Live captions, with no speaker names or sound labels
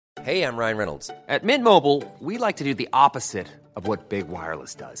Hey, I'm Ryan Reynolds. At Mint Mobile, we like to do the opposite of what Big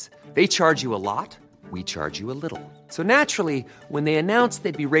Wireless does. They charge you a lot, we charge you a little. So naturally, when they announced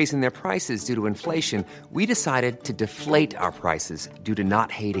they'd be raising their prices due to inflation, we decided to deflate our prices due to not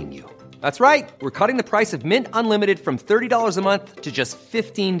hating you. That's right. We're cutting the price of Mint Unlimited from $30 a month to just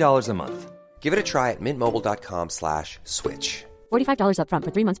 $15 a month. Give it a try at mintmobile.com/switch. $45 up front for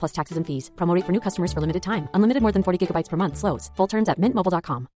 3 months plus taxes and fees. Promo rate for new customers for limited time. Unlimited more than 40 gigabytes per month. Slows full terms at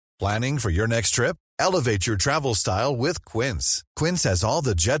mintmobile.com. Planning for your next trip? Elevate your travel style with Quince. Quince has all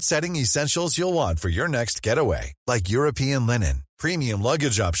the jet-setting essentials you'll want for your next getaway, like European linen, premium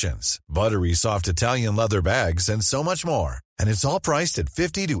luggage options, buttery soft Italian leather bags, and so much more. And it's all priced at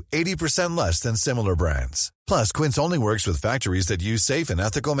 50 to 80% less than similar brands. Plus, Quince only works with factories that use safe and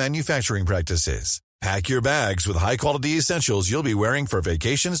ethical manufacturing practices. Pack your bags with high-quality essentials you'll be wearing for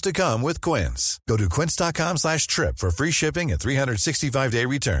vacations to come with Quince. Go to quince.com/trip for free shipping and 365-day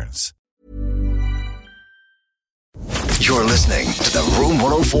returns. You're listening to the Room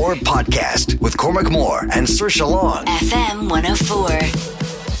 104 podcast with Cormac Moore and Saoirse Long. FM 104.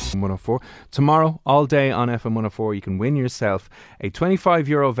 104. Tomorrow, all day on FM 104, you can win yourself a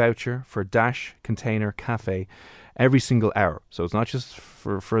 €25 voucher for Dash Container Cafe every single hour. So it's not just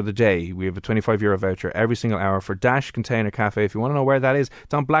for the day. We have a €25 voucher every single hour for Dash Container Cafe. If you want to know where that is,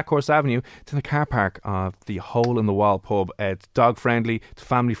 it's on Black Horse Avenue. It's in the car park of the Hole in the Wall pub. It's dog friendly, it's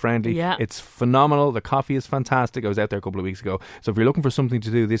family friendly. Yeah. It's phenomenal. The coffee is fantastic. I was out there a couple of weeks ago. So if you're looking for something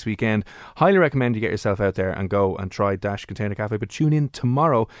to do this weekend, highly recommend you get yourself out there and go and try Dash Container Cafe. But tune in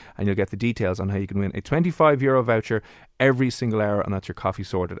tomorrow and you'll get the details on how you can win a €25 voucher every single hour, and that's your coffee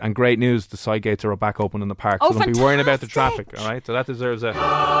sorted. And great news, the side gates are back open in the park, so don't be worrying about the traffic. All right, so that deserves a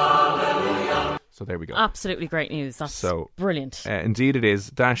so there we go. Absolutely great news. That's brilliant. Indeed it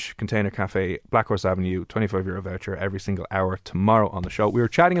is. Dash Container Cafe, Black Horse Avenue, €25 voucher every single hour tomorrow on the show. We were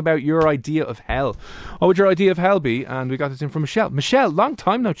chatting about your idea of hell. What would your idea of hell be? And we got this in from Michelle. Michelle, long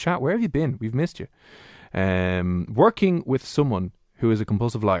time no chat. Where have you been? We've missed you. Working with someone who is a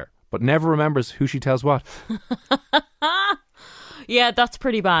compulsive liar but never remembers who she tells what. Yeah, that's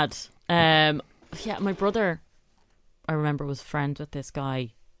pretty bad. Yeah, my brother, I remember, was friends with this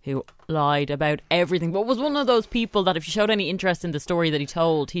guy who lied about everything, but was one of those people that if you showed any interest in the story that he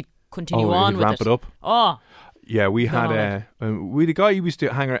told, he'd continue on with it. Ramp it up. Oh. Yeah, we had a guy we used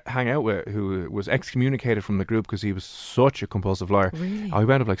to hang out with who was excommunicated from the group because he was such a compulsive liar. Really? He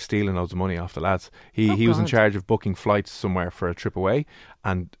wound up like stealing loads of money off the lads. He was in charge of booking flights somewhere for a trip away,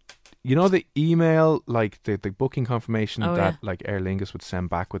 and you know the email, like the booking confirmation like Aer Lingus would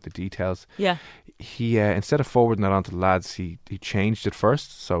send back with the details. Yeah. He instead of forwarding that on to the lads, he changed it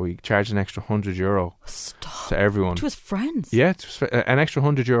first, so he charged an extra €100 to everyone. To his friends. Yeah, an extra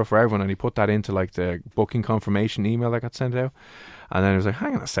 €100 for everyone, and he put that into like the booking confirmation email that got sent out. And then he was like,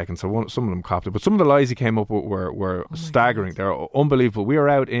 hang on a second. So some of them copped it, but some of the lies he came up with were staggering. They're unbelievable. We were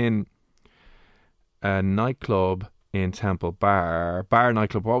out in a nightclub in Temple Bar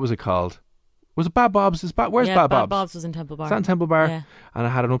nightclub. What was it called? Was it Bad Bob's? Where's Bad Bob's? Bad Bob's was in Temple Bar. Is that in Temple Bar? Yeah. And I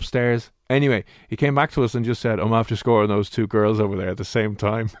had an upstairs. Anyway, he came back to us and just said, I'm after scoring those two girls over there at the same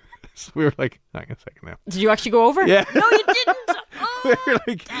time. So we were like, hang on a second now. Did you actually go over? Yeah. No, you didn't. Oh, we were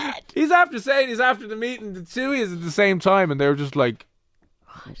like, he's after saying he's after the meeting. The two is at the same time. And they were just like,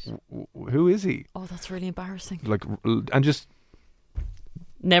 who is he? Oh, that's really embarrassing. Like, and just...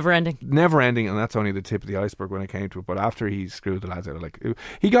 Never ending, and that's only the tip of the iceberg when it came to it. But after he screwed the lads out, like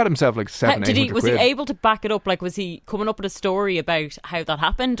he got himself like $700-800 was he able to back it up? Like, was he coming up with a story about how that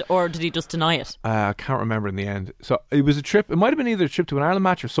happened, or did he just deny it? I can't remember in the end. So it was a trip. It might have been either a trip to an Ireland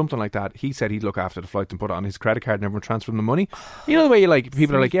match or something like that. He said he'd look after the flight and put it on his credit card and everyone transferred him the money. You know the way you like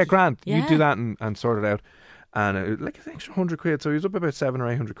people are like, yeah, grand, you do that and sort it out. And like an extra £100, so he was up about $700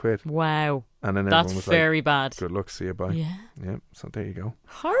 or $800. Wow. And then that's everyone was very like, bad. Good luck, see you, bye. Yeah. So there you go.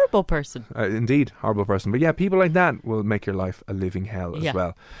 Horrible person. Indeed, horrible person. But yeah, people like that will make your life a living hell as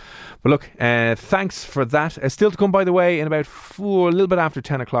well. But look, thanks for that. Still to come, by the way, in about a little bit after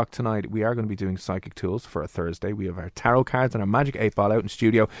 10 o'clock tonight, we are going to be doing Psychic Tools for a Thursday. We have our tarot cards and our Magic 8 Ball out in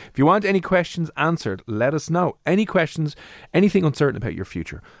studio. If you want any questions answered, let us know. Any questions, anything uncertain about your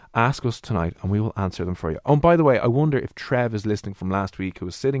future, ask us tonight and we will answer them for you. Oh, and by the way, I wonder if Trev is listening from last week, who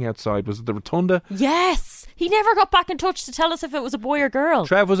was sitting outside. Was it the Rotunda? Yes. He never got back in touch to tell us if it was a boy or girl.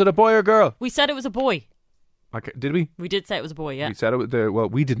 Trev, was it a boy or girl? We said it was a boy. Okay, did we? We did say it was a boy, yeah. We said it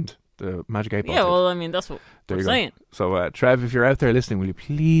was we didn't. the Magic 8 Ball Yeah, did. well, I mean, that's what There we're you go. saying. So, Trev, if you're out there listening, will you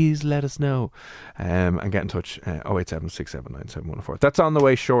please let us know and get in touch? 087 679 That's on the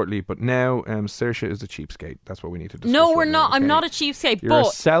way shortly. But now, Saoirse is a cheapskate. That's what we need to discuss. No, right we're now, not. I'm okay? not a cheapskate, You're but...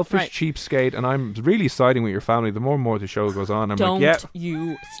 a selfish Right. cheapskate, and I'm really siding with your family. The more and more the show goes on, I'm Don't like, yeah.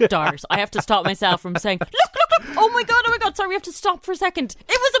 you start. I have to stop myself from saying, look. Oh my God. Sorry, we have to stop for a second.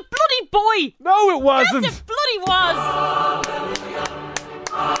 It was a bloody boy. No, it wasn't. Yes, it bloody was.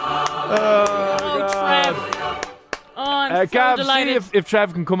 Trev. Oh, I'm so Gav, see delighted. if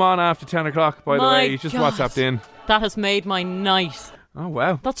Trev can come on after 10 o'clock, by the My way. He's just God. WhatsApped in. That has made my night. Oh,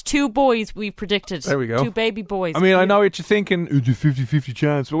 wow. That's 2 boys we've predicted. There we go. 2 baby boys. I mean, I know what you're thinking. It's a 50-50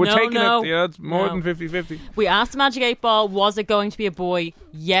 chance. But we're No, taking no. it. Yeah, it's more No. than 50-50. We asked the Magic 8 Ball, was it going to be a boy?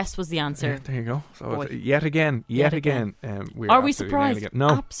 Yes was the answer. Yeah, there you go. So Boy. it's, yet again. Are we absolutely surprised? nailing it. No.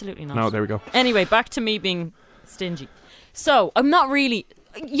 Absolutely not. No, there we go. Anyway, back to me being stingy. So, I'm not really...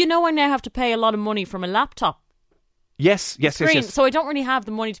 You know, I now have to pay a lot of money from a laptop Yes. screen, so I don't really have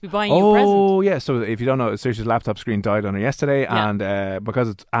the money to be buying you a present. Oh, yeah. So if you don't know, Saoirse's laptop screen died on her yesterday, Yeah. and because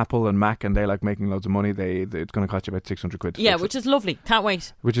it's Apple and Mac and they like making loads of money, it's going to cost you about 600 quid to Yeah, fix which it. is lovely. Can't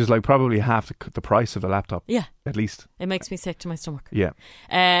wait. Which is like probably half the price of a laptop. Yeah. At least. It makes me sick to my stomach. Yeah.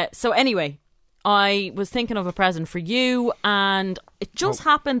 So anyway, I was thinking of a present for you, and it just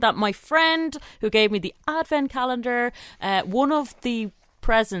happened that my friend who gave me the advent calendar, one of the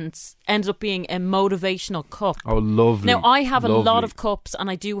presents ended up being a motivational cup. Oh, lovely. Now, I have a lot Lovely. of cups,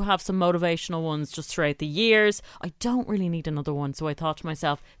 and I do have some motivational ones just throughout the years. I don't really need another one, so I thought to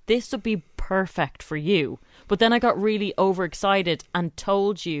myself, this would be perfect for you. But then I got really overexcited and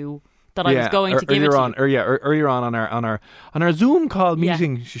told you that I was going to give it to you. Earlier on our Zoom call Yeah.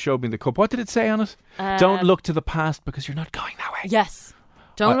 meeting, she showed me the cup. What did it say on it? Don't look to the past because you're not going that way. Yes.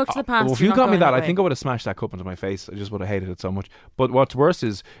 Don't look to the past. Well, if you're you not got me going that, I way. think I would have smashed that cup into my face. I just would have hated it so much. But what's worse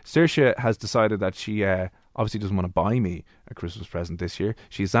is Saoirse has decided that she obviously doesn't want to buy me a Christmas present this year.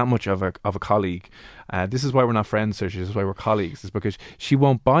 She's that much of a colleague. This is why we're not friends, Saoirse. This is why we're colleagues. It's because she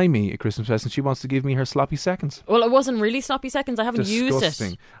won't buy me a Christmas present. She wants to give me her sloppy seconds. Well, it wasn't really sloppy seconds. I haven't used it.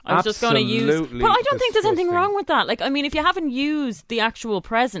 Disgusting. I was just going to use... Absolutely But I don't think there's anything disgusting. wrong with that. Like, I mean, if you haven't used the actual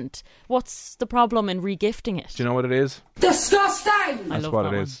present, what's the problem in regifting it? Do you know what it is? Disgusting! I That's love what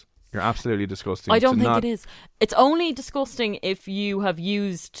that it one. is. You're absolutely disgusting. I don't To think not- it is. It's only disgusting if you have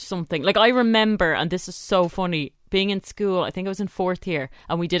used something. Like, I remember, and this is so funny, being in school, I think I was in 4th year,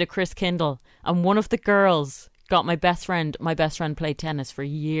 and we did a Chris Kindle, and one of the girls got my best friend played tennis for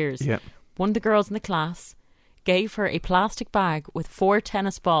years. Yeah. One of the girls in the class gave her a plastic bag with 4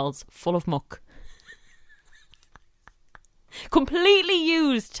 tennis balls full of muck. Completely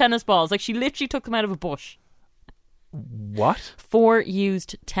used tennis balls. Like, she literally took them out of a bush. What? 4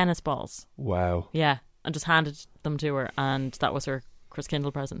 used tennis balls. Wow. Yeah. And just handed them to her, and that was her Chris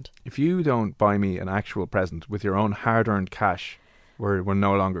Kindle present. If you don't buy me an actual present with your own hard-earned cash, we're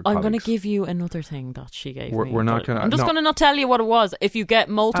no longer colleagues. I'm going to give you another thing that she gave me. We're not but gonna- I'm just no. going to not tell you what it was. If you get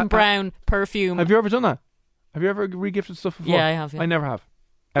Molten Brown perfume... Have you ever done that? Have you ever regifted stuff before? Yeah, I have, yeah. I never have.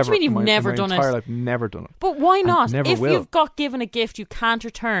 What do you mean you've In never my done it? entire life, never done it. But why not? never If will. you've got given a gift you can't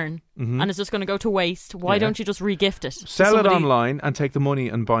return and it's just going to go to waste, why Yeah. don't you just regift it? to Sell it somebody- online and take the money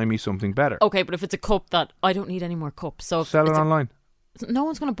and buy me something better. Okay, but if it's a cup that I don't need any more cups, so if Sell it it's a- online. no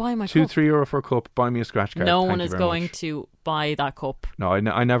one's going to buy my cup. €2-3 euro for a cup. Buy me a scratch card. No Thank one you is very going much. to buy that cup. No,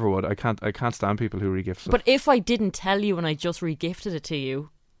 I never would. I can't stand people who regift stuff. But if I didn't tell you and I just regifted it to you,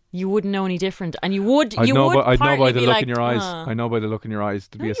 you wouldn't know any different, and you would. I'd know by partly the be look like, in your eyes. "Ah." I know by the look in your eyes.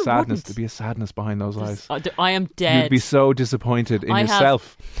 There'd No, be a you sadness. wouldn't. There'd be a sadness behind those eyes. I am dead. You'd be so disappointed in I have-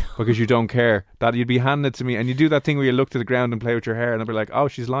 yourself because you don't care. That you'd be handing it to me, and you do that thing where you look to the ground and play with your hair, and I'd be like, "Oh,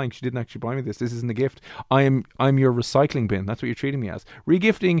 she's lying. She didn't actually buy me this. This isn't a gift. I'm your recycling bin. That's what you're treating me as.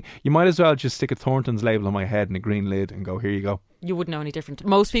 Regifting. You might as well just stick a Thornton's label on my head and a green lid and go, here you go. You wouldn't know any different.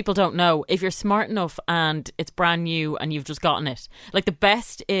 Most people don't know. If you're smart enough and it's brand new and you've just gotten it, like the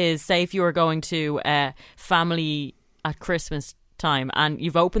best is, say if you were going to a family at Christmas time and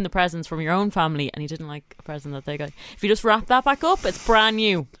you've opened the presents from your own family and you didn't like a present that they got, if you just wrap that back up, it's brand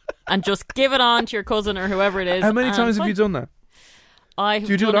new, and just give it on to your cousin or whoever it is. How many and times it's have you fine. done that? I Do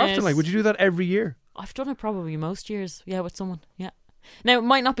you do it often? Like, would you do that every year? I've done it probably most years. Yeah, with someone. Yeah. Now it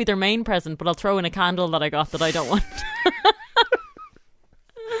might not be their main present, but I'll throw in a candle that I got that I don't want.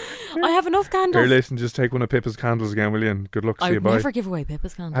 I have enough Here, candles. listen, just take one of Pippa's candles again, will you? And good luck, see I you, would bye. never give away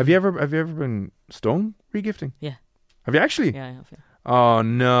Pippa's candles. Have you ever been stung regifting? Yeah. Have you actually? Yeah, I have. Yeah. Oh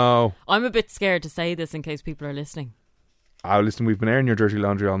no. I'm a bit scared to say this in case people are listening. Oh, listen, we've been airing your dirty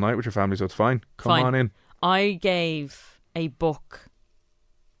laundry all night with your family, so it's fine. Come Fine. on in. I gave a book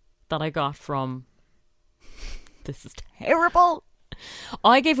that I got from... This is terrible.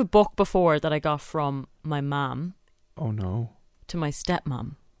 I gave a book before that I got from my mum. Oh no. To my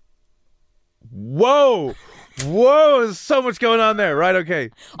stepmom. Whoa! There's so much going on there. Right, okay.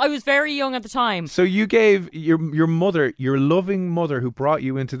 I was very young at the time. So you gave your mother, your loving mother who brought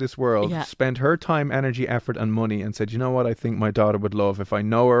you into this world, spent her time, energy, effort and money and said, you know what I think my daughter would love if I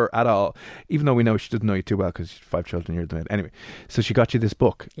know her at all, even though we know she doesn't know you too well because she's 5 children, you're the mid. Anyway, so she got you this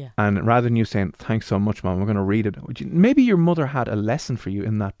book. Yeah. And rather than you saying, thanks so much, Mom, we're going to read it, maybe your mother had a lesson for you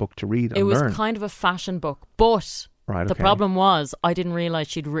in that book to read and learn. It was kind of a fashion book, but... Right, the problem was I didn't realise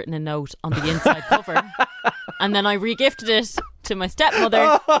she'd written a note on the inside cover, and then I regifted it to my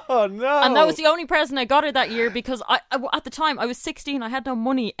stepmother. Oh no! And that was the only present I got her that year because I at the time I was 16. I had no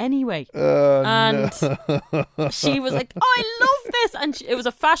money anyway, and she was like, "Oh, I love this!" And it was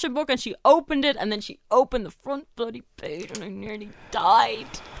a fashion book, and she opened it, and then she opened the front bloody page, and I nearly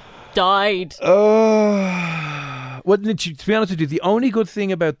died. Well, to be honest with you, the only good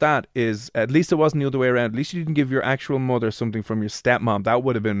thing about that is at least it wasn't the other way around. At least you didn't give your actual mother something from your stepmom. That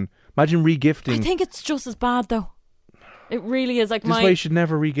would have been, imagine regifting. I think it's just as bad though. It really is. Like this is why you should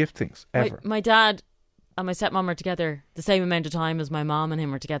never regift things ever. My dad and my stepmom are together the same amount of time as my mom and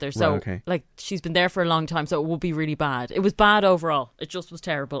him are together. So like she's been there for a long time, so it would be really bad. It was bad overall. It just was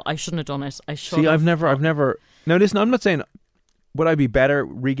terrible. I shouldn't have done it. I've never. Now listen, I'm not saying. Would I be better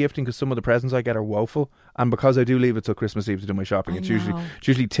regifting because some of the presents I get are woeful, and because I do leave it till Christmas Eve to do my shopping, it's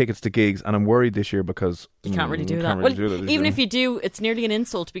usually tickets to gigs, and I'm worried this year because you can't really do that. Well, even if you do, it's nearly an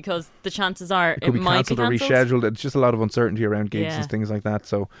insult because the chances are it might be cancelled or rescheduled. It's just a lot of uncertainty around gigs and things like that.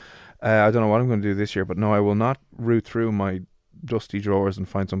 So I don't know what I'm going to do this year, but no, I will not root through my dusty drawers and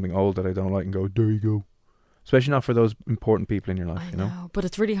find something old that I don't like and go, there you go. Especially not for those important people in your life, I know. But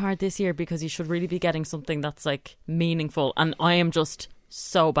it's really hard this year because you should really be getting something that's like meaningful, and I am just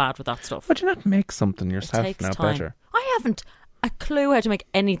so bad with that stuff. Would you not make something yourself now time. Better? I haven't a clue how to make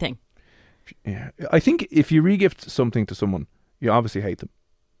anything. Yeah, I think if you regift something to someone, you obviously hate them.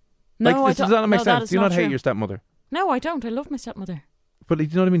 No, does that not make sense? Do you not hate your stepmother? No, I don't. I love my stepmother. But you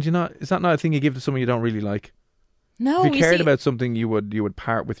know what I mean? Is that not a thing you give to someone you don't really like? No, if you cared about something, you would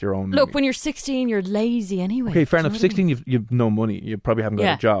part with your own. Look, when you're 16, you're lazy anyway. Okay, fair enough. 16, you've no money. You probably haven't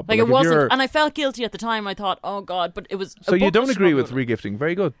got a job. Like it wasn't, and I felt guilty at the time. I thought, oh God, but it was. So you don't agree with regifting?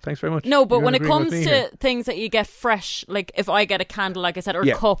 Very good. Thanks very much. No, but when it comes to things that you get fresh, like if I get a candle, like I said, or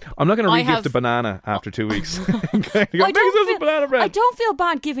a cup, I'm not going to regift a banana after 2 weeks. I don't feel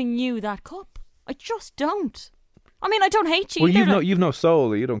bad giving you that cup. I just don't. I mean, I don't hate you. Well, you've no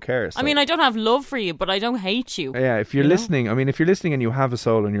soul. You don't care. So. I mean, I don't have love for you, but I don't hate you. Yeah, if you're listening, I mean, if you're listening and you have a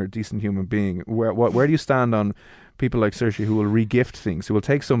soul and you're a decent human being, where do you stand on people like Saoirse who will regift things, who will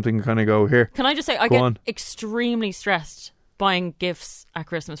take something and kind of go, here? Can I just say, I get extremely stressed buying gifts at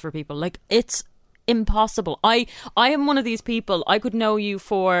Christmas for people. Like, it's impossible. I am one of these people. I could know you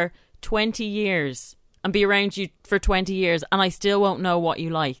for 20 years and be around you for 20 years and I still won't know what you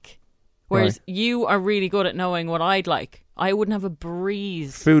like. Whereas you are really good at knowing what I'd like. I wouldn't have a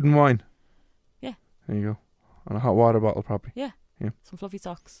breeze. Food and wine. Yeah. There you go. And a hot water bottle, probably. Yeah. Some fluffy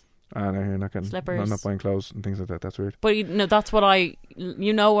socks. No, you're not getting slippers. I'm not buying clothes and things like that. That's weird. But that's what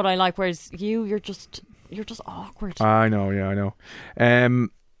you know what I like. Whereas you're just awkward. I know. Yeah, I know.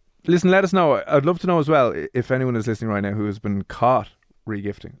 Listen, let us know. I'd love to know as well if anyone is listening right now who has been caught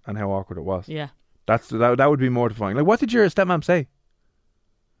regifting and how awkward it was. Yeah. That would be mortifying. Like, what did your stepmom say?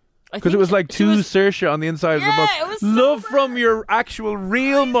 Because it was like Saoirse on the inside of the book. It was love from your actual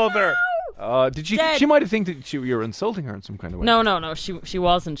real mother. Did she? Dead. She might have think that you were insulting her in some kind of way. No. She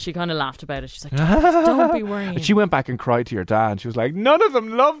wasn't. She kind of laughed about it. She's like, don't be worrying. And she went back and cried to your dad. She was like, none of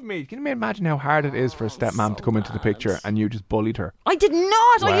them love me. Can you imagine how hard it is for a stepmom to come into the picture and you just bullied her? I did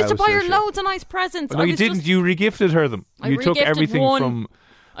not. Wow, I used to buy her Saoirse. loads of nice presents. No, you didn't. You regifted her them. You took everything from.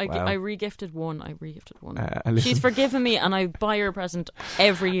 I regifted one. Listen. She's forgiven me, and I buy her a present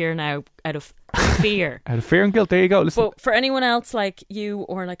every year now out of fear. Out of fear and guilt. There you go. Listen. But for anyone else like you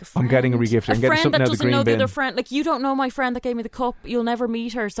or like a friend, I'm getting a regift. I'm getting something that out of the doesn't green know bin. the other friend, like you don't know my friend that gave me the cup. You'll never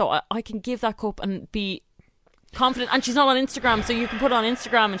meet her, so I can give that cup and be confident. And she's not on Instagram, so you can put it on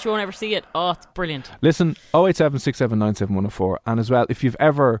Instagram and she won't ever see it. Oh, it's brilliant. Listen, 08767971004, and as well, if you've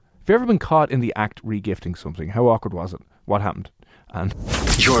ever been caught in the act regifting something, how awkward was it? What happened? And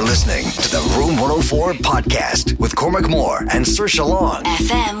you're listening to the Room 104 podcast with Cormac Moore and Saoirse Long.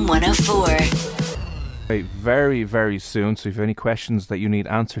 FM 104. Very, very soon. So if you have any questions that you need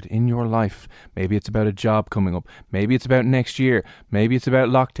answered in your life, maybe it's about a job coming up, maybe it's about next year, maybe it's about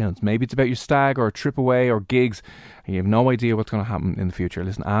lockdowns, maybe it's about your stag or a trip away or gigs, and you have no idea what's going to happen in the future,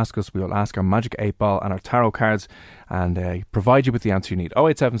 listen, ask us. We will ask our Magic 8 Ball and our tarot cards and provide you with the answer you need.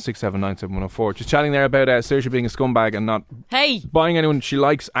 08767971004. Just chatting there about Saoirse being a scumbag and not buying anyone she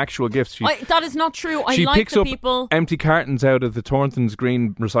likes actual gifts. That is not true. She like picks the up people. empty cartons out of the Thorntons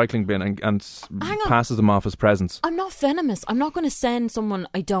green recycling bin and passes them off as presents. I'm not venomous. I'm not going to send someone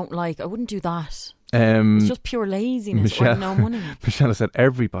I don't like. I wouldn't do that. It's just pure laziness or no money. Michelle said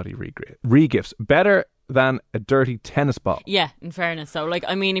everybody re-gifts. Better than a dirty tennis ball. Yeah, in fairness. So,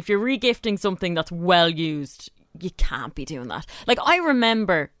 if you're re-gifting something that's well used, you can't be doing that. I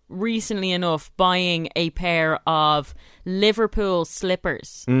remember recently enough buying a pair of Liverpool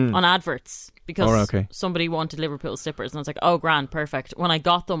slippers on adverts because somebody wanted Liverpool slippers, and I was like, oh, grand, perfect. When I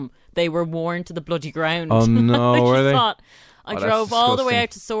got them, they were worn to the bloody ground. Oh no, were they? I drove all the way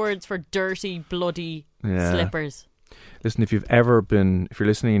out to Swords for dirty, bloody slippers. Listen, if you're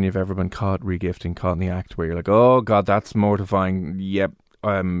listening and you've ever been caught re-gifting, caught in the act where you're like, oh God, that's mortifying. Yep.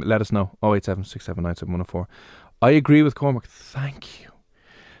 Let us know. 08767971004. I agree with Cormac. Thank you.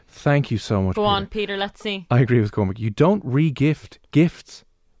 Thank you so much. Go on, Peter. Let's see. I agree with Cormac. You don't re-gift gifts.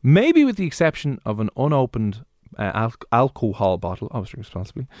 Maybe with the exception of an unopened alcohol bottle, obviously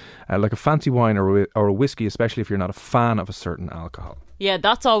responsibly, like a fancy wine or a whiskey, especially if you're not a fan of a certain alcohol. Yeah,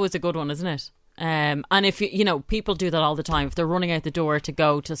 that's always a good one, isn't it? And if people do that all the time. If they're running out the door to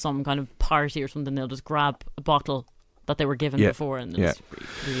go to some kind of party or something, they'll just grab a bottle that they were given before and just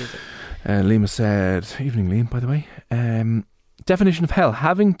reuse it. Liam said, evening Liam, by the way. Definition of hell: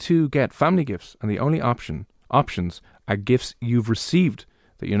 having to get family gifts, and the only options are gifts you've received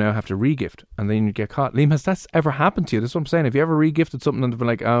that you now have to re-gift, and then you get caught. Liam, has that ever happened to you? That's what I'm saying. Have you ever re-gifted something and been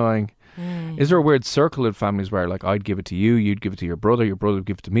like, is there a weird circle in families where I'd give it to you, you'd give it to your brother would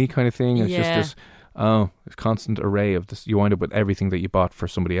give it to me kind of thing? It's just this constant array of this. You wind up with everything that you bought for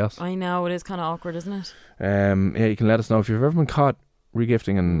somebody else. I know, it is kind of awkward, isn't it? You can let us know if you've ever been caught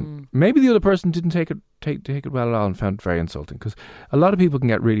re-gifting and maybe the other person didn't take it well at all and found it very insulting, because a lot of people can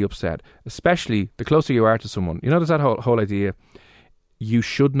get really upset, especially the closer you are to someone. There's that whole idea, you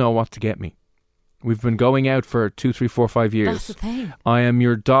should know what to get me. We've been going out for 2, 3, 4, 5 years. That's the thing. I am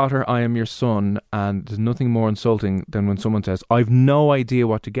your daughter, I am your son, and there's nothing more insulting than when someone says, I've no idea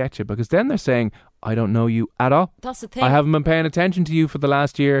what to get you, because then they're saying, I don't know you at all. That's the thing. I haven't been paying attention to you for the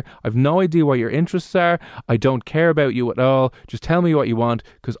last year. I've no idea what your interests are. I don't care about you at all. Just tell me what you want,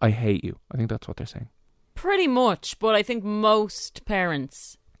 because I hate you. I think that's what they're saying. Pretty much, but I think most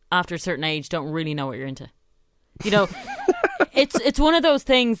parents after a certain age don't really know what you're into. It's one of those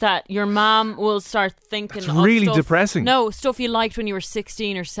things that your mom will start thinking. It's really stuff, depressing. No, stuff you liked when you were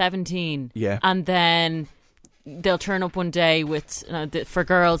 16 or 17. Yeah. And then they'll turn up one day with, for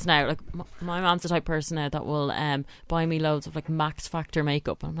girls now, my mom's the type of person now that will buy me loads of Max Factor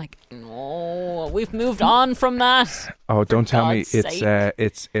makeup. And I'm like, no, we've moved on from that. Oh, don't tell me it's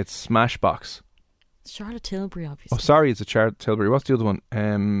Smashbox. Charlotte Tilbury, obviously. Oh, sorry, it's a Charlotte Tilbury. What's the other one?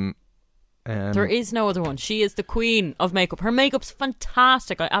 There is no other one. She is the queen of makeup. Her makeup's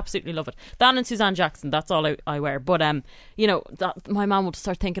fantastic. I absolutely love it. That and Suzanne Jackson, that's all I wear. But that my mum will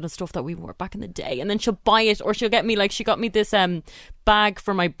start thinking of stuff that we wore back in the day, and then she'll buy it, or she'll get me she got me this bag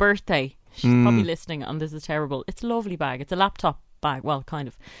for my birthday. She's probably listening, and this is terrible. It's a lovely bag. It's a laptop bag. Well, kind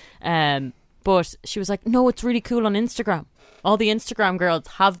of. But she was like, no, it's really cool on Instagram. All the Instagram girls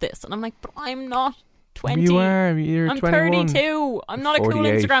have this, and I'm like, but I'm not 20. You are. You're I'm 21. 32. I'm not 48. A cool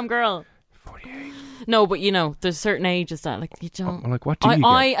Instagram girl. 48. No, but there's certain ages that you don't. What do you get?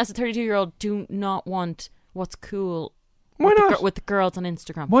 I, as a 32-year-old, do not want what's cool. Why not? With the girls on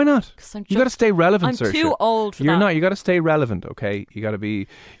Instagram. Why not? You got to stay relevant, I'm too old for that. You're not. You got to stay relevant, okay? You got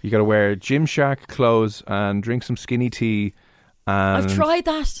to wear Gymshark clothes and drink some skinny tea. And I've tried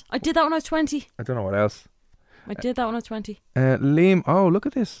that. I did that when I was 20. I don't know what else. I did that when I was 20. Liam, look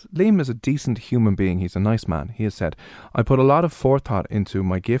at this. Liam is a decent human being. He's a nice man. He has said, I put a lot of forethought into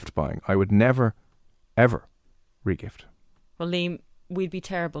my gift buying. I would never, ever re-gift. Well, Liam, we'd be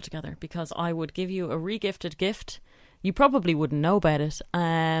terrible together, because I would give you a re-gifted gift. You probably wouldn't know about it.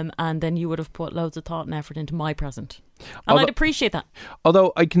 And then you would have put loads of thought and effort into my present. And I'd appreciate that.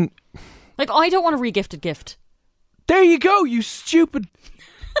 Although I can... I don't want a re-gifted gift. There you go, you stupid...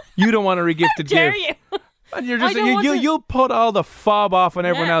 You don't want a re-gifted gift. Dare you? And you're just you'll put all the fob off on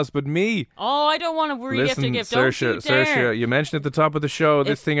everyone else but me. Oh, I don't want to re-gift a gift. Saoirse, you mentioned at the top of the show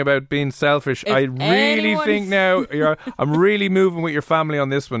this thing about being selfish. I really think now I'm really moving with your family on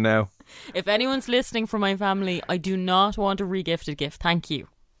this one now. If anyone's listening from my family, I do not want a re-gifted gift. Thank you.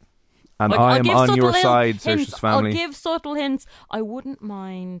 And I am on your side, Saoirse's family. I'll give subtle hints. I wouldn't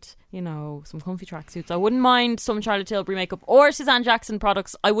mind, some comfy tracksuits. I wouldn't mind some Charlotte Tilbury makeup or Suzanne Jackson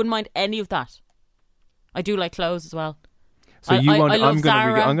products. I wouldn't mind any of that. I do like clothes as well. So I love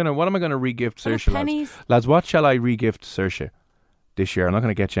Zara. What am I going to re-gift I love Saoirse, pennies. lads? What shall I re-gift Saoirse this year? I'm not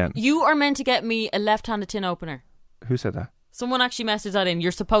going to get you. You are meant to get me a left-handed tin opener. Who said that? Someone actually messaged that in.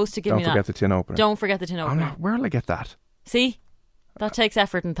 You're supposed to give me that. Don't forget the tin opener. Don't forget the tin opener. Where will I get that? See? That takes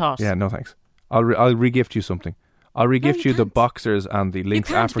effort and thought. Yeah, no thanks. I'll re-gift you something. I'll re-gift you the boxers and the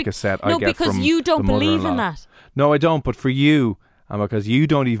Lynx Africa set I get from because you don't the believe mother-in-law. in that. No, I don't. But for you, and because you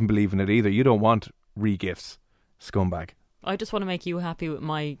don't even believe in it either, you don't want re-gifts, scumbag. I just want to make you happy with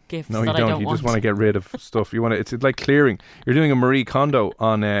my gifts. No, that you don't. I don't You want. just want to get rid of stuff. You want to. It's like clearing. You're doing a Marie Kondo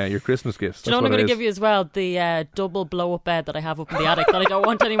on your Christmas gifts. Do you know what I'm going to give you as well? The double blow-up bed that I have up in the attic that I don't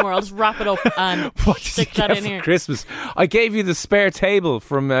want anymore. I'll just wrap it up and stick that in here. Christmas. I gave you the spare table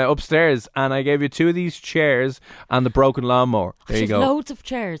from upstairs, and I gave you 2 of these chairs and the broken lawnmower. There you go. Loads of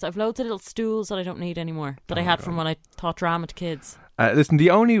chairs. I've loads of little stools that I don't need anymore that I had from when I taught drama to kids. Listen, the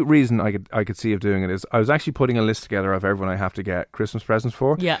only reason I could see of doing it is I was actually putting a list together of everyone I have to get Christmas presents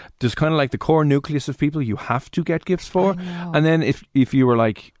for. Yeah. There's kind of like the core nucleus of people you have to get gifts for. And then if you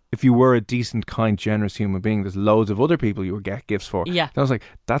were a decent, kind, generous human being, there's loads of other people you would get gifts for. Yeah. And I was like,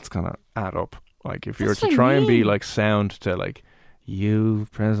 that's going to add up. Like if you were That's to what I try and be mean. like sound to like you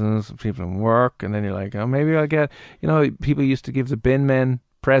presents, people in work, and then you're like, oh, maybe I'll get, people used to give the bin men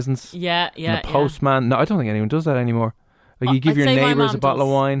presents. Yeah. And the postman. No, I don't think anyone does that anymore. Like you give your neighbours a bottle of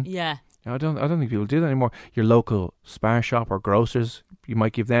wine. Yeah. I don't think people do that anymore. Your local Spar shop or grocers, you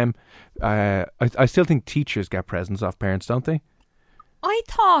might give them. I still think teachers get presents off parents, don't they? I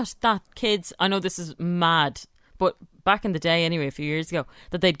thought that kids, I know this is mad, but back in the day anyway, a few years ago,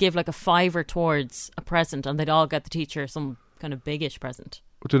 that they'd give like a $5 towards a present and they'd all get the teacher some kind of biggish present.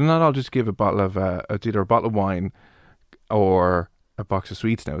 Do they not all just give a bottle of either a bottle of wine or a box of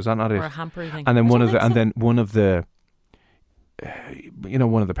sweets now? Is that not it? Or a hamper thing. And then one of the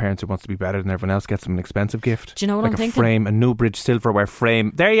one of the parents who wants to be better than everyone else gets them an expensive gift. Do you know what like I'm thinking? Like a frame, a Newbridge silverware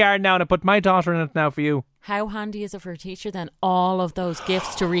frame. There you are now, and I put my daughter in it now for you. How handy is it for a teacher then? All of those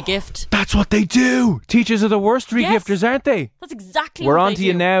gifts to regift. That's what they do. Teachers are the worst regifters, aren't they? That's exactly We're what on they to do.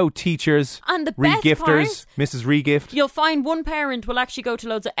 you now, teachers. And the best regifters, part, Mrs. Regift. You'll find one parent will actually go to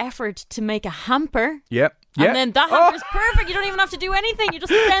loads of effort to make a hamper. Yep. And then that hamper's perfect. You don't even have to do anything. You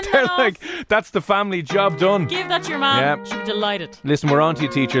just send They're it off. like, that's the family job done. Give that to your mum. Yep. She'll be delighted. Listen, we're on to you,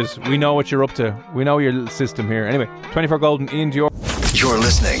 teachers. We know what you're up to. We know your little system here. Anyway, 24 Golden in your... You're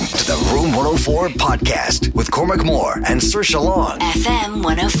listening to the Room 104 podcast with Cormac Moore and Saoirse Long. FM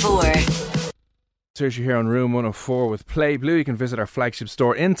 104. Saoirse here on Room 104 with Play Blue. You can visit our flagship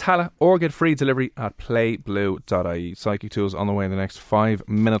store in Tala or get free delivery at playblue.ie. Psychic Tools on the way in the next 5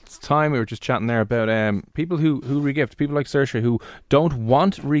 minutes' time. We were just chatting there about people who regift, people like Saoirse who don't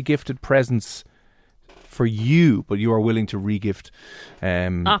want regifted presents for you, but you are willing to regift.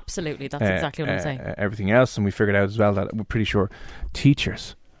 Absolutely, that's exactly what I'm saying. Everything else, and we figured out as well that we're pretty sure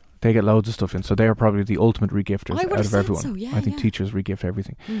teachers, they get loads of stuff in, so they are probably the ultimate regifters I would out have of said everyone. so, yeah, I think yeah. teachers regift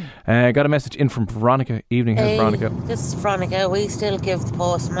everything. Got a message in from Veronica. Evening, how's Veronica? This is Veronica. We still give the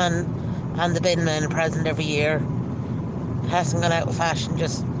postman and the bin man a present every year. Hasn't gone out of fashion,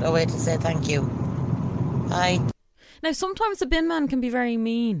 just a way to say thank you. Now, sometimes the bin man can be very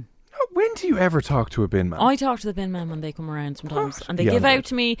mean. When do you ever talk to a bin man? I talk to the bin man when they come around sometimes, What? and they Yeah, give right. out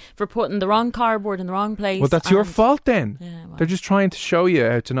to me for putting the wrong cardboard in the wrong place. Well, that's your and- fault then. Yeah, well. They're just trying to show you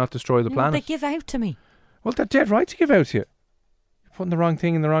how to not destroy the Yeah, planet. they give out to me. Well, they're dead right to give out to you. You're putting the wrong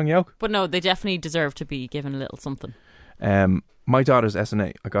thing in the wrong yoke. But no, they definitely deserve to be given a little something. My daughter's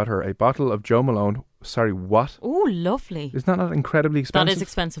SNA. I got her a bottle of Joe Malone. Sorry, what? Oh, lovely. Isn't that not incredibly expensive? That is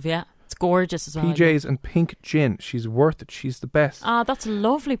expensive, yeah. It's gorgeous as well. PJs and pink gin. She's worth it. She's the best. Ah, that's a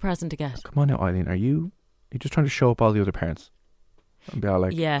lovely present to get. Come on now, Eileen. Are you just trying to show up all the other parents? And be all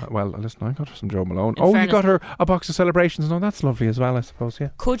like, Yeah. well, listen, I got her some Joe Malone. In You fairness- got her a box of Celebrations. No, that's lovely as well, I suppose, yeah.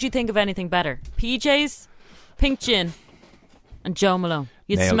 Could you think of anything better? PJs, pink gin, and Joe Malone.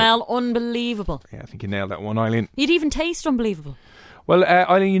 You'd Nailed it. smell unbelievable. Yeah, I think you nailed that one, Eileen. You'd even taste unbelievable. Well,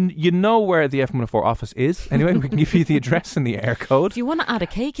 Eileen, you know where the F104 office is. Anyway, we can give you the address and the air code. If you want to add a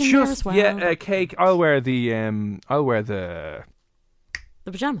cake in there as well. Yeah, a cake. I'll wear the. The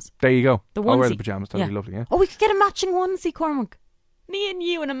pyjamas. There you go. The I'll wear the onesie. pajamas. That'd be lovely. Yeah. Oh, we could get a matching onesie, Cormac. Me and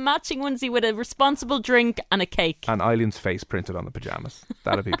you in a matching onesie with a responsible drink and a cake. And Eileen's face printed on the pajamas.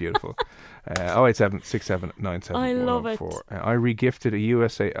 That'd be beautiful. 087 67 97 I love it. I regifted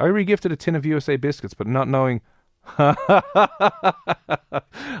a tin of USA biscuits, but not knowing. I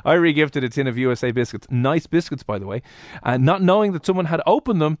regifted a tin of USA biscuits. Nice biscuits, by the way. And not knowing that someone had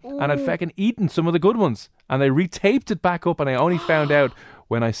opened them and had feckin' eaten some of the good ones. And they retaped it back up, and I only found out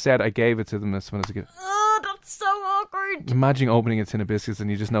when I said I gave it to them as soon as I Oh, that's so awkward. Imagine opening a tin of biscuits and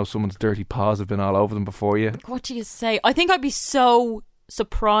you just know someone's dirty paws have been all over them before you. What do you say? I think I'd be so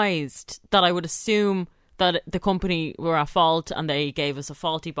surprised that I would assume that the company were at fault and they gave us a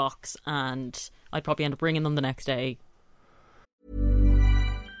faulty box, and I'd probably end up ringing them the next day.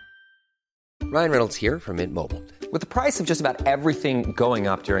 Ryan Reynolds here from Mint Mobile. With the price of just about everything going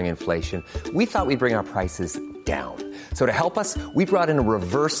up during inflation, we thought we'd bring our prices down. So to help us, we brought in a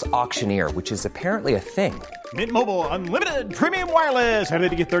reverse auctioneer, which is apparently a thing. Mint Mobile Unlimited Premium Wireless. How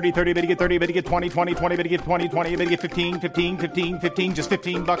to get 30, 30, bit to get 30, bit to get 20, 20, 20, bit to get 20, 20, bit to get 15, 15, 15, 15, just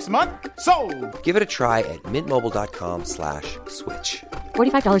 $15 a month? Sold! Give it a try at mintmobile.com/switch.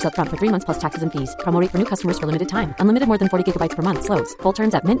 $45 up front for 3 months plus taxes and fees. Promo rate for new customers for limited time. Unlimited more than 40 gigabytes per month. Slows full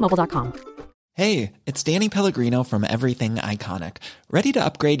terms at mintmobile.com. Hey, it's Danny Pellegrino from Everything Iconic. Ready to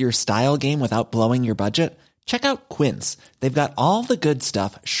upgrade your style game without blowing your budget? Check out Quince. They've got all the good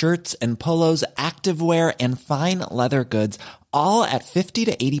stuff, shirts and polos, activewear, and fine leather goods, all at 50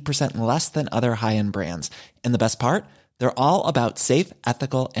 to 80% less than other high-end brands. And the best part? They're all about safe,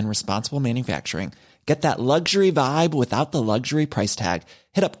 ethical, and responsible manufacturing. Get that luxury vibe without the luxury price tag.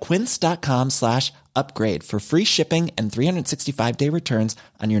 Hit up quince.com/upgrade for free shipping and 365-day returns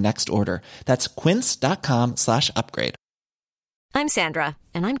on your next order. That's quince.com/upgrade. I'm Sandra,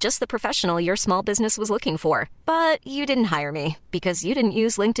 and I'm just the professional your small business was looking for. But you didn't hire me because you didn't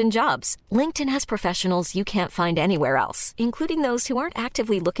use LinkedIn Jobs. LinkedIn has professionals you can't find anywhere else, including those who aren't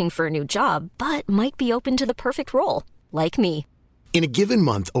actively looking for a new job, but might be open to the perfect role, like me. In a given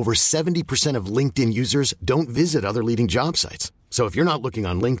month, over 70% of LinkedIn users don't visit other leading job sites. So if you're not looking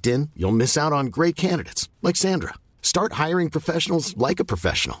on LinkedIn, you'll miss out on great candidates like Sandra. Start hiring professionals like a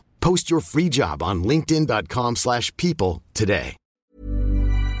professional. Post your free job on linkedin.com/people today.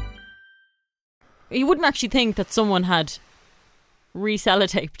 You wouldn't actually think that someone had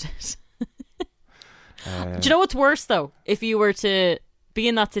resellotaped it. Do you know what's worse though? If you were to be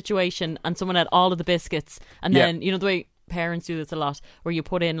in that situation and someone had all of the biscuits, and then you know the way parents do this a lot, where you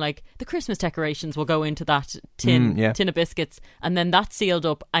put in like the Christmas decorations will go into that tin of biscuits, and then that's sealed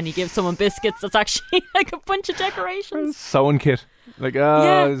up, and you give someone biscuits that's actually like a bunch of decorations. Sewing kit. Like,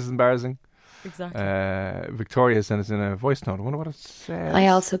 this is embarrassing. Exactly. Victoria sent us in a voice note. I wonder what it says. I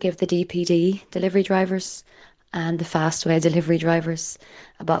also give the DPD delivery drivers and the Fastway delivery drivers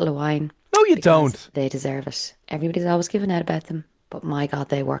a bottle of wine. No, you don't. They deserve it. Everybody's always giving out about them, but my God,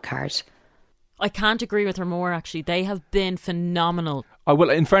 they work hard. I can't agree with her more, actually. They have been phenomenal.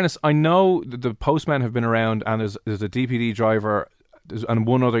 Well, in fairness, I know the postmen have been around, and there's a DPD driver and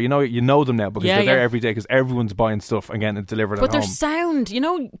one other. You know them now because they're there every day because everyone's buying stuff and getting it delivered at home. But their sound,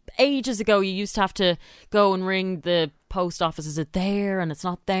 ages ago you used to have to go and ring the post office. Is it there? And it's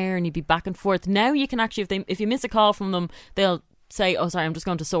not there, and you'd be back and forth. Now you can actually, if you miss a call from them, they'll say, "Oh, sorry, I'm just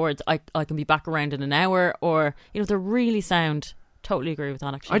going to Swords. I can be back around in an hour." Or they're really sound. Totally agree with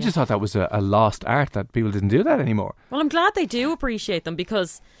that, actually. I just thought that was a lost art, that people didn't do that anymore. Well, I'm glad they do appreciate them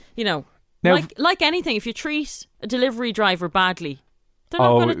because, now, like anything, if you treat a delivery driver badly, they're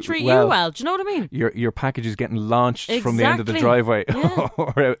not going to treat you well. Do you know what I mean? Your package is getting launched from the end of the driveway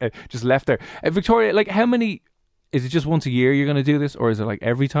or just left there. Victoria, how many... Is it just once a year you're going to do this, or is it like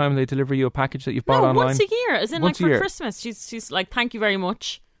every time they deliver you a package that you've bought online? Once a year. As in, for Christmas. She's like, thank you very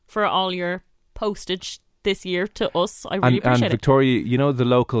much for all your postage this year to us. I really appreciate it. And Victoria, the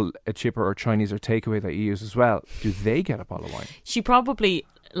local chipper or Chinese or takeaway that you use as well, do they get a bottle of wine? She probably,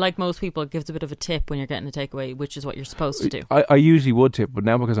 like most people, gives a bit of a tip when you're getting a takeaway, which is what you're supposed to do. I usually would tip, but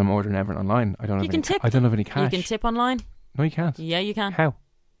now because I'm ordering everything online, I don't have any cash. You can tip online. No, you can't. Yeah, you can. How?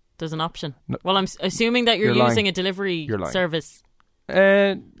 There's an option. No. Well, I'm assuming that you're using a delivery service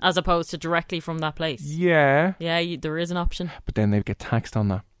as opposed to directly from that place. Yeah. Yeah, there is an option. But then they get taxed on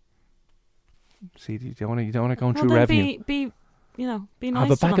that. See, you don't want to go through revenue. Be nice. I'll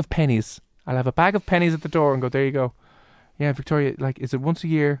have a bag of pennies. I'll have a bag of pennies at the door and go, there you go. Yeah, Victoria, is it once a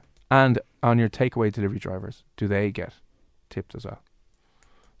year? And on your takeaway delivery drivers, do they get tipped as well?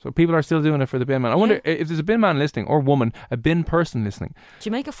 So people are still doing it for the bin man. I wonder if there's a bin man listening, or woman, a bin person listening. Do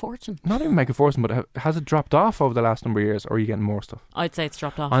you make a fortune? Not even make a fortune, but has it dropped off over the last number of years, or are you getting more stuff? I'd say it's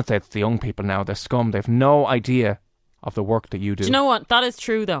dropped off. I'd say it's the young people now. They're scum. They have no idea of the work that you do. Do you know what? That is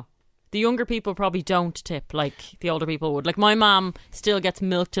true, though. The younger people probably don't tip like the older people would. Like my mum still gets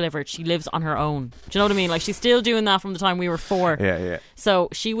milk delivered. She lives on her own. Do you know what I mean? Like she's still doing that from the time we were 4. Yeah. So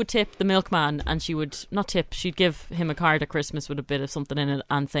she would tip the milkman, and she would not tip. She'd give him a card at Christmas with a bit of something in it,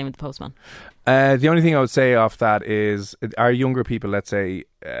 and same with the postman. The only thing I would say off that is, are younger people, let's say,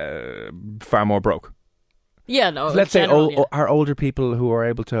 far more broke? Yeah, no. Let's general, say our older people who are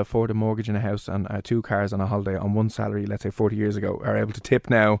able to afford a mortgage and a house and 2 cars and a holiday on one salary, let's say 40 years ago, are able to tip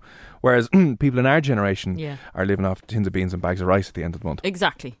now, whereas people in our generation are living off tins of beans and bags of rice at the end of the month.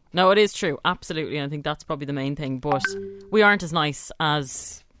 Exactly. No, it is true. Absolutely. And I think that's probably the main thing. But we aren't as nice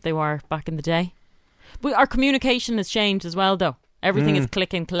as they were back in the day. But our communication has changed as well, though. Everything is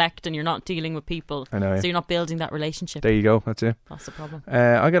click and collect and you're not dealing with people. I know, so you're not building that relationship. There you go. That's it. That's the problem.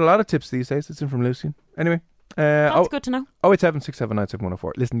 I get a lot of tips these days. It's in from Lucian. Anyway. That's good to know.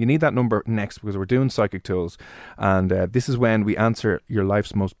 087-679-7104. Listen, you need that number next because we're doing Psychic Tools. And this is when we answer your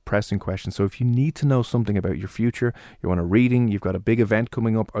life's most pressing questions. So if you need to know something about your future, you want a reading, you've got a big event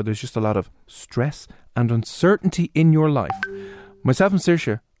coming up, or there's just a lot of stress and uncertainty in your life, myself and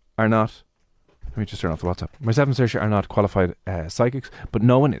Saoirse are not... Let me just turn off the WhatsApp. Myself and Saoirse are not qualified psychics, but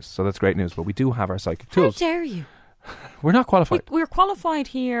no one is, so that's great news. But we do have our psychic tools. How dare you? We're not qualified. We're qualified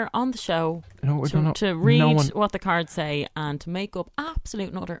here on the show to read what the cards say and to make up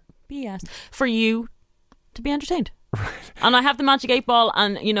absolute and utter BS for you to be entertained. Right. And I have the magic 8 ball,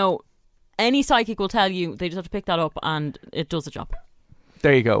 and you know, any psychic will tell you they just have to pick that up and it does the job.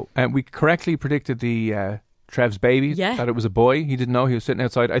 There you go. And we correctly predicted the Trev's baby, that it was a boy. He didn't know. He was sitting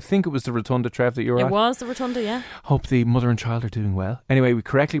outside. I think it was the Rotunda, Trev, that you were at. It was the Rotunda, yeah. Hope the mother and child are doing well. Anyway, we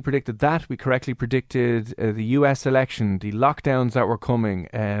correctly predicted that. We correctly predicted the US election, the lockdowns that were coming,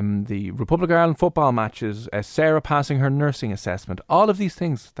 the Republic of Ireland football matches, Sarah passing her nursing assessment. All of these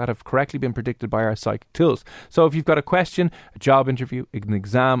things that have correctly been predicted by our psychic tools. So if you've got a question, a job interview, an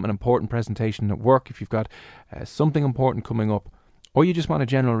exam, an important presentation at work, if you've got something important coming up, or you just want a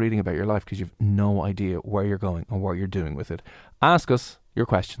general reading about your life because you've no idea where you're going or what you're doing with it, ask us your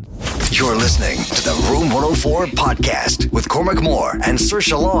questions. You're listening to the Room 104 podcast with Cormac Moore and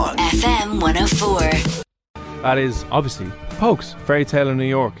Saoirse Long. FM 104. That is obviously Pokes, Fairy Tale in New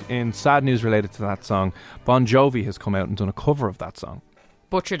York. In sad news related to that song, Bon Jovi has come out and done a cover of that song.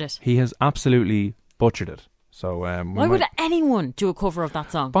 Butchered it. He has absolutely butchered it. So why would anyone do a cover of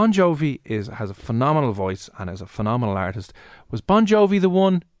that song? Bon Jovi has a phenomenal voice and is a phenomenal artist. Was Bon Jovi the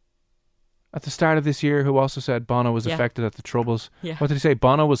one at the start of this year who also said Bono was affected at the Troubles? Yeah. What did he say?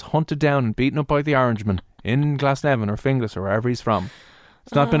 Bono was hunted down and beaten up by the Orangemen in Glasnevin or Finglas or wherever he's from.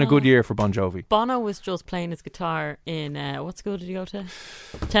 It's not been a good year for Bon Jovi. Bono was just playing his guitar in what school did he go to?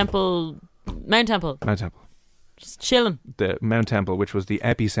 Mount Temple. Just chilling. The Mount Temple, which was the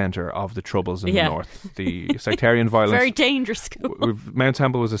epicenter of the Troubles in the north, the sectarian violence. Very dangerous school. Mount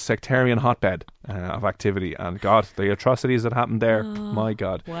Temple was a sectarian hotbed of activity, and God, the atrocities that happened there, my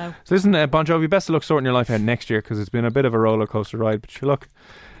God. Wow. So listen, Bon Jovi, best of luck sorting your life out next year, because it's been a bit of a roller coaster ride, but sure, look.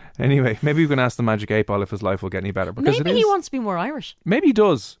 Anyway, maybe we can ask the Magic 8 Ball if his life will get any better. Because maybe he wants to be more Irish. Maybe he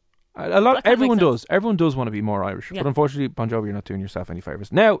does. Everyone does. Everyone does want to be more Irish. Yeah. But unfortunately, Bon Jovi, you're not doing yourself any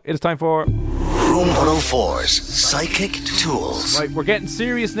favours. Now, it is time for Room 104's Psychic Tools. Right, we're getting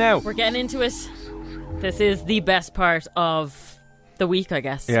serious now. We're getting into it. This is the best part of the week, I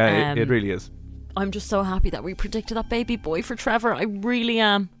guess. Yeah, it really is. I'm just so happy that we predicted that baby boy for Trevor. I really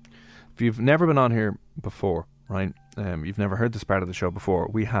am. If you've never been on here before, right, you've never heard this part of the show before,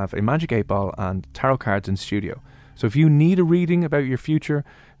 we have a Magic 8 Ball and tarot cards in studio. So if you need a reading about your future,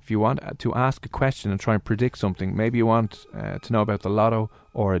 if you want to ask a question and try and predict something, maybe you want to know about the lotto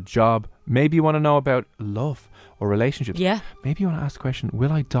or a job, maybe you want to know about love or relationships. Yeah. Maybe you want to ask the question,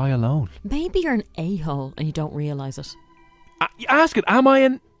 will I die alone? Maybe you're an a-hole and you don't realise it. Ask it,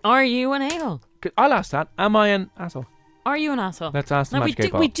 are you an a-hole? I'll ask that. Am I an asshole? Are you an asshole? Let's ask the Magic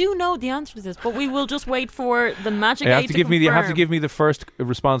 8 Ball. We do know the answer to this, but we will just wait for the Magic 8 to confirm. You have to give me the first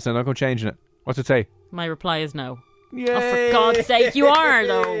response and I'm not going to change it. What's it say? My reply is no. Yay. Oh, for God's sake, you are,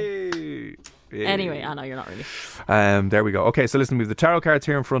 though. Anyway, I know you're not really. There we go. Okay, so listen, we have the tarot cards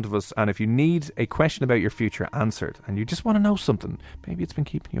here in front of us, and if you need a question about your future answered, and you just want to know something, maybe it's been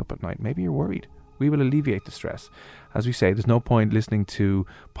keeping you up at night, maybe you're worried, we will alleviate the stress. As we say, there's no point listening to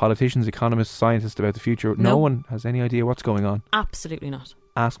politicians, economists, scientists about the future. No one has any idea what's going on. Absolutely not.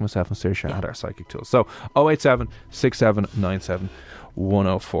 Ask myself and Saoirse at our psychic tools. So 087 6797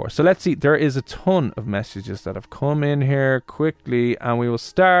 104. So let's see, there is a ton of messages that have come in here quickly, and we will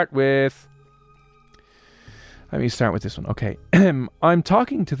start with, let me start with this one. Okay. I'm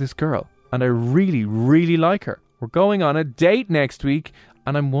talking to this girl and I really, really like her. We're going on a date next week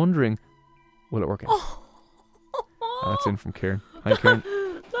and I'm wondering, will it work out? That's in from Kieran. Hi, Kieran.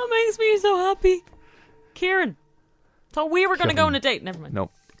 That makes me so happy. Kieran, thought we were going to go on a date. Never mind.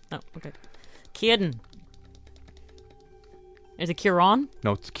 No, okay. Kieran. Is it Kieran?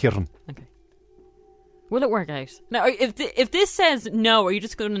 No, it's Kieran. Okay. Will it work out? Now, if this says no, are you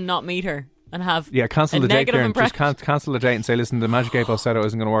just going to not meet her and have cancel a the date, negative Kieran? impression? Just cancel the date and say, listen, the Magic 8 Ball said it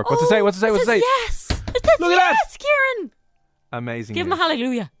isn't going to work. What's it say? Yes. It says Look at yes, Kieran. Amazing. Give him a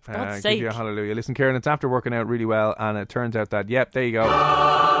hallelujah. For God's Give sake. you a hallelujah. Listen, Kieran, it's after working out really well, and it turns out that, yep, there you go.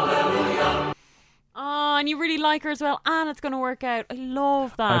 Oh, and you really like her as well, and it's going to work out. I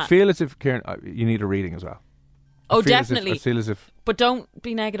love that. I feel as if, Kieran, you need a reading as well. Oh, definitely. I feel as if. But don't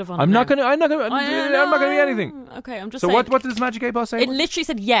be negative on it. I'm not going to be anything. Okay, I'm just so saying. what did this Magic 8 Ball say? It literally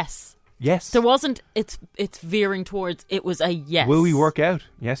said yes. Yes. There wasn't, it's veering towards, it was a yes. Will we work out?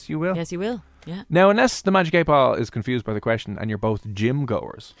 Yes, you will. Yes, you will. Yeah. Now, unless the Magic 8 Ball is confused by the question and you're both gym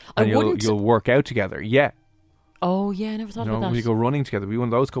goers, and you'll work out together. Yeah. Oh, yeah, I never thought about that. We go running together. We were one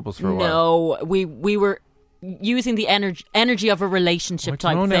of those couples for a while. No, we were using the energy of a relationship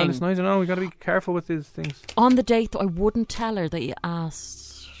type thing. Now, listen, I don't know. We got to be careful with these things. On the date, though, I wouldn't tell her that you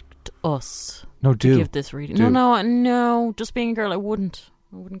asked us to give this reading. No. Just being a girl, I wouldn't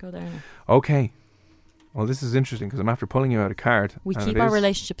go there. Okay. Well, this is interesting because I'm after pulling you out a card. We keep our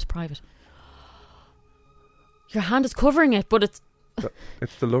relationships private. Your hand is covering it, but it's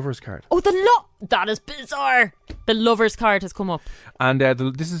the lover's card. Oh, that is bizarre. The lover's card has come up. And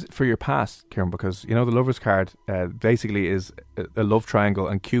this is for your past, Kieran, because the lover's card basically is a love triangle,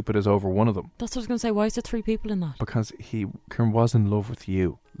 and Cupid is over one of them. That's what I was going to say. Why is there 3 people in that? Because Kieran was in love with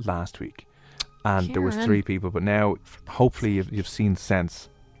you last week, and there was 3 people, but now hopefully you've seen sense.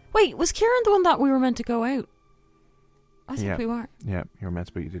 Wait, was Kieran the one that we were meant to go out? I think we were. Yeah, you were meant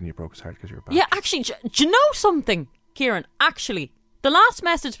to, but you didn't. You broke his heart because you were back. Yeah, actually, do you know something, Kieran? Actually, the last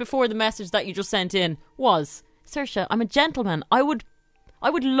message before the message that you just sent in was, Saoirse, I'm a gentleman. I would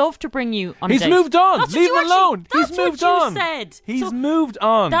love to bring you on a date. He's moved on. That's Leave him alone. He's moved on. Said. He's moved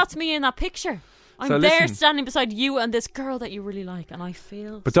on. That's me in that picture. I'm there standing beside you and this girl that you really like, and I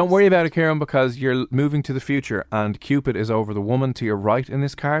feel. But don't worry about it, Kieran, because you're moving to the future, and Cupid is over the woman to your right in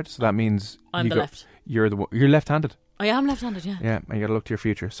this card. So that means I'm the left. You're left-handed. I am left-handed, yeah. Yeah, and you got to look to your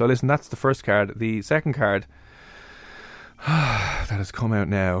future. So listen, that's the first card. The second card that has come out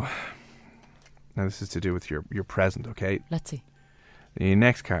now. Now this is to do with your present, okay? Let's see. The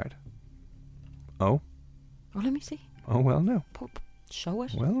next card. Oh, let me see. Oh, well, no. Show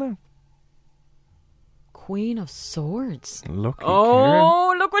it. Well, no. Queen of Swords. Look.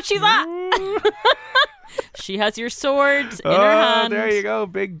 Oh, look what she's at. She has your sword in her hand. There you go,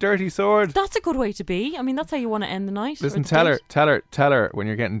 big dirty sword. That's a good way to be. I mean, that's how you want to end the night. Listen, tell her when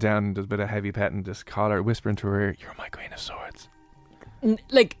you're getting down, there's a bit of heavy petting, just call her, whisper into her ear, "You're my Queen of Swords."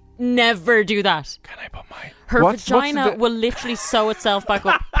 Never do that. Can I put my... Her vagina will literally sew itself back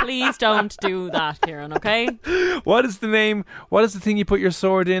up. Please don't do that, Kieran, okay? What is the name? What is the thing you put your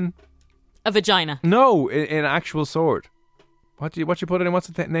sword in? A vagina. No, in actual sword. What you put it in? What's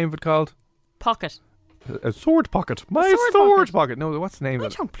the name of it called? Pocket. A sword pocket. My sword pocket. No, what's the name of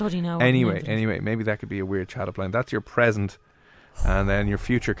it? I don't bloody know. Anyway, maybe that could be a weird chat-up line. That's your present. And then your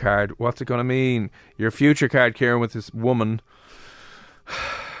future card. What's it going to mean? Your future card, Kieran, with this woman.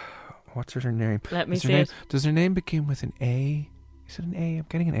 What's her name? Let me see it. Does her name begin with an A? Is it an A? I'm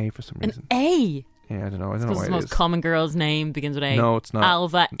getting an A for some reason. An A? Yeah, I don't know. I don't know why it is. The most common girl's name begins with A. No, it's not.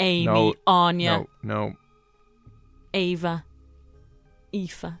 Alva, Amy, Anya. No. Ava.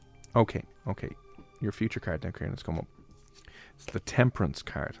 Aoife. Okay. Your future card now, Kieran, has come up. It's the Temperance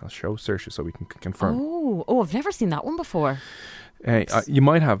card. I'll show Saoirse so we can confirm. Oh, I've never seen that one before. You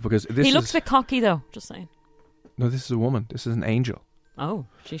might have, because he looks a bit cocky, though. Just saying. No, this is a woman. This is an angel. Oh,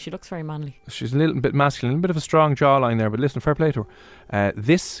 she looks very manly. She's a little bit masculine, a little bit of a strong jawline there, but listen, fair play to her.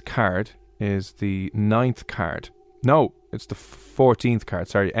 This card is the 9th card. No, it's the 14th card.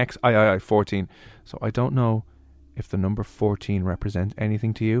 Sorry, XIII 14. So I don't know if the number 14 represents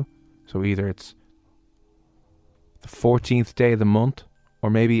anything to you. So either it's the 14th day of the month,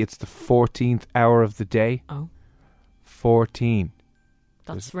 or maybe it's the 14th hour of the day. Oh. 14.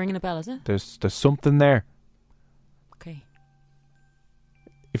 That's ringing a bell, is it? There's something there. Okay.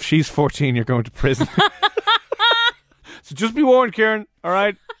 If she's 14, you're going to prison. So just be warned, Kieran, all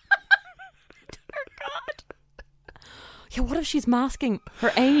right? Dear God. Yeah, what if she's masking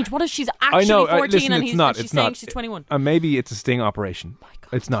her age? What if she's actually 14 listen, and she's saying she's 21? Maybe it's a sting operation. My God.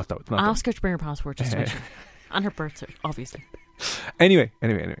 It's not, though. It's not. Ask her to bring her passport just to make sure. And her birth cert, obviously. Anyway.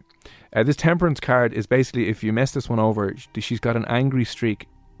 This Temperance card is basically, if you mess this one over, she's got an angry streak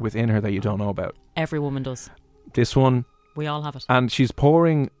within her that you don't know about. Every woman does. This one... We all have it. And she's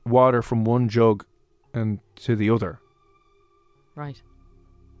pouring water from one jug and to the other. Right.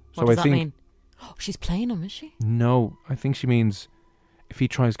 What does that mean? Oh, she's playing him, is she? No, I think she means if he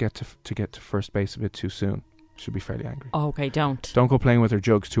tries to get to first base a bit too soon, she'll be fairly angry. Oh, okay, don't go playing with her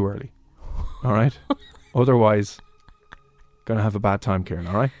jugs too early. All right? Otherwise, gonna have a bad time, Kieran,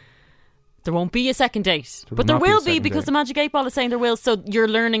 all right? There won't be a second date. But there will be because the Magic 8 Ball is saying there will. So you're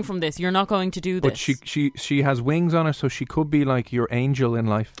learning from this. You're not going to do this. But she has wings on her, so she could be like your angel in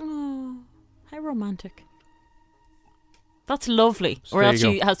life. Oh, how romantic. That's lovely. So or else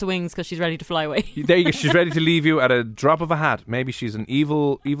she has the wings because she's ready to fly away. There you go. She's ready to leave you at a drop of a hat. Maybe she's an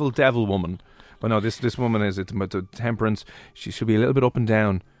evil devil woman. But no, this woman is it's temperance. She should be a little bit up and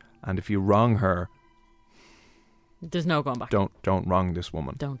down. And if you wrong her, there's no going back. Don't wrong this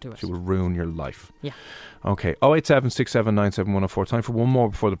woman. Don't do it. She will ruin your life. Yeah. Okay. 087-679-7104. Time for one more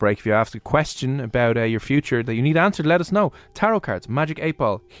before the break. If you ask a question about your future that you need answered, let us know. Tarot cards, Magic 8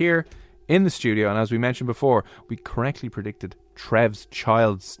 Ball here in the studio. And as we mentioned before, we correctly predicted Trev's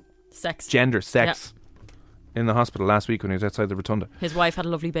child's sex in the hospital last week when he was outside the rotunda. His wife had a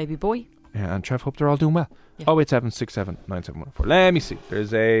lovely baby boy. Yeah, and Trev, hope they're all doing well. Yeah. 087-679-7104. Let me see.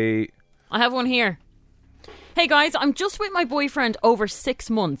 I have one here. Hey guys, I'm just with my boyfriend over 6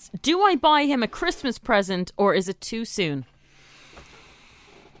 months. Do I buy him a Christmas present or is it too soon?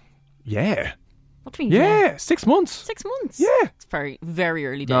 Yeah. What do you mean? Yeah, 6 months. 6 months? Yeah. It's very, very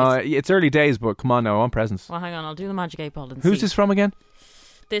early days. No, it's early days, but come on now, I want presents. Well, hang on, I'll do the Magic 8 Ball and Who's this from again?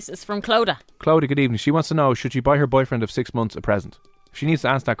 This is from Clodagh. Clodagh, good evening. She wants to know, should she buy her boyfriend of 6 months a present? If she needs to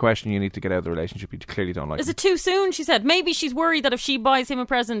answer that question, you need to get out of the relationship. You clearly don't like Is it too soon, she said? Maybe she's worried that if she buys him a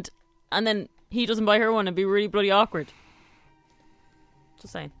present and then he doesn't buy her one, it'd be really bloody awkward.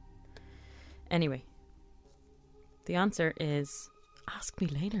 Just saying. Anyway, the answer is ask me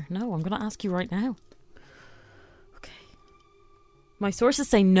later. No, I'm going to ask you right now. Okay. My sources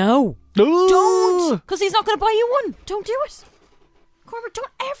say no. Don't! Because he's not going to buy you one. Don't do it. Cormac,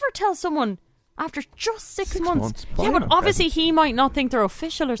 don't ever tell someone after just 6 months. Yeah, but obviously he might not think they're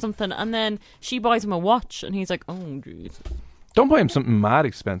official or something, and then she buys him a watch and he's like, oh Jesus. Don't buy him something mad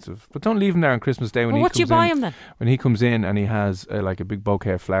expensive, but don't leave him there on Christmas Day when he comes in. What do you buy him then? When he comes in and he has like a big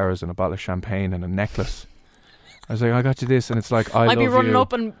bouquet of flowers and a bottle of champagne and a necklace. I was like, I got you this, and it's like, I'd be running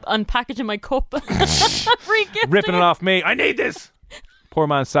up and packaging my cup. Ripping it off me. I need this. Poor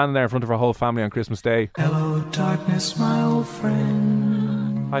man standing there in front of our whole family on Christmas Day. Hello, darkness, my old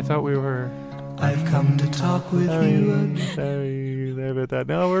friend. I thought we were... I've come to talk with you. Sorry about that.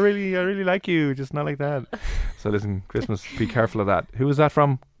 No, I really like you, just not like that. So listen, Christmas, be careful of that. Who was that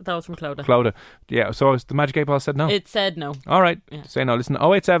from? That was from Clodagh. Clodagh. Yeah, so the Magic 8 Ball said no? It said no. All right, say no. Listen,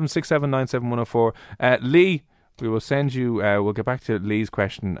 087-679-7104. Lee, we will send you, we'll get back to Lee's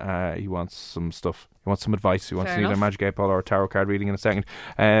question. He wants some stuff. He wants some advice. He wants either a Magic 8 Ball or a tarot card reading in a second.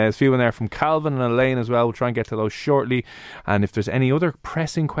 There's a few in there from Calvin and Elaine as well. We'll try and get to those shortly. And if there's any other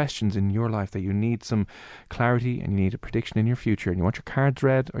pressing questions in your life that you need some clarity and you need a prediction in your future and you want your cards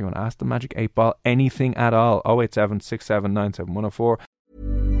read or you want to ask the Magic 8 Ball anything at all, 087-679-7104.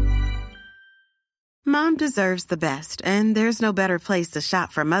 Mom deserves the best, and there's no better place to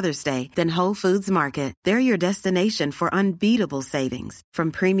shop for Mother's Day than Whole Foods Market. They're your destination for unbeatable savings, from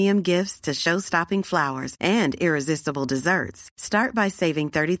premium gifts to show-stopping flowers and irresistible desserts. Start by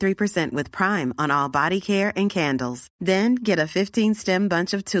saving 33% with Prime on all body care and candles. Then get a 15-stem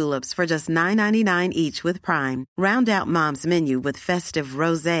bunch of tulips for just $9.99 each with Prime. Round out Mom's menu with festive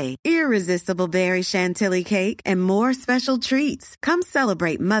rosé, irresistible berry chantilly cake, and more special treats. Come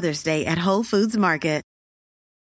celebrate Mother's Day at Whole Foods Market.